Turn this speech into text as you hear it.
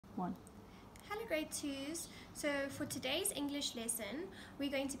1. Hello grade 2s. So for today's English lesson, we're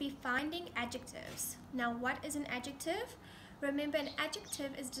going to be finding adjectives. Now what is an adjective? Remember, an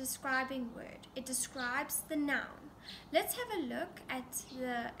adjective is a describing word. It describes the noun. Let's have a look at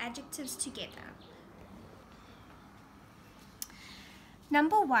the adjectives together.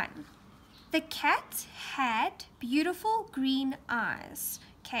 Number 1. The cat had beautiful green eyes.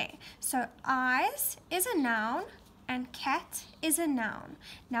 Okay, so eyes is a noun and cat is a noun.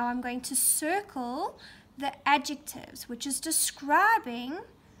 Now I'm going to circle the adjectives, which is describing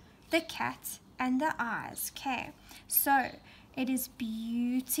the cat and the eyes. Okay, so it is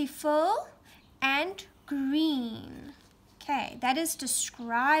beautiful and green. Okay, that is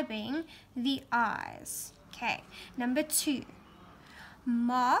describing the eyes. Okay, number 2.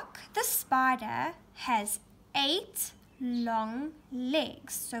 Mark the spider has 8 long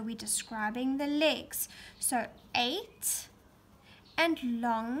legs. So we're describing the legs. So 8 and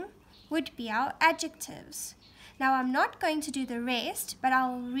long would be our adjectives. Now I'm not going to do the rest, but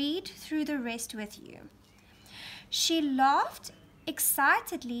I'll read through the rest with you. She laughed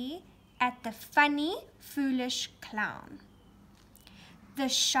excitedly at the funny, foolish clown. The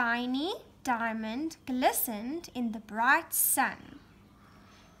shiny diamond glistened in the bright sun.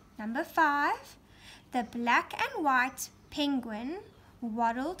 Number 5, the black and white penguin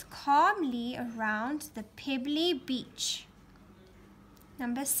waddled calmly around the pebbly beach.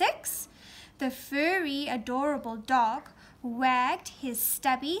 Number 6, the furry, adorable dog wagged his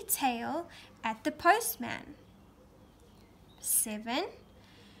stubby tail at the postman. 7,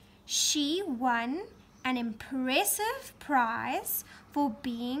 she won an impressive prize for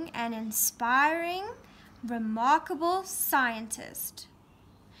being an inspiring, remarkable scientist.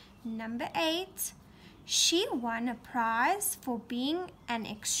 Number 8, she won a prize for being an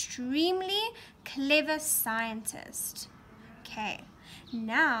extremely clever scientist. Okay,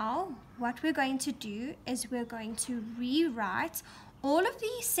 now what we're going to do is we're going to rewrite all of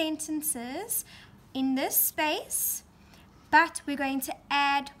these sentences in this space, but we're going to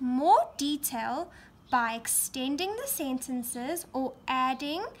add more detail by extending the sentences or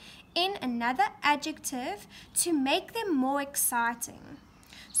adding in another adjective to make them more exciting.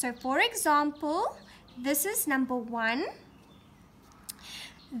 So for example, this is number 1.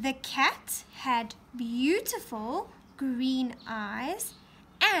 The cat had beautiful green eyes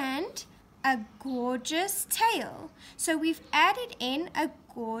and a gorgeous tail. So we've added in a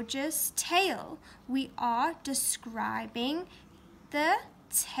gorgeous tail. We are describing the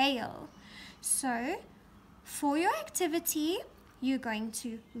tail. So for your activity, you're going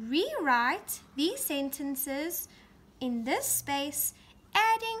to rewrite these sentences in this space,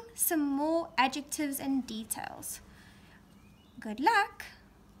 adding some more adjectives and details. Good luck!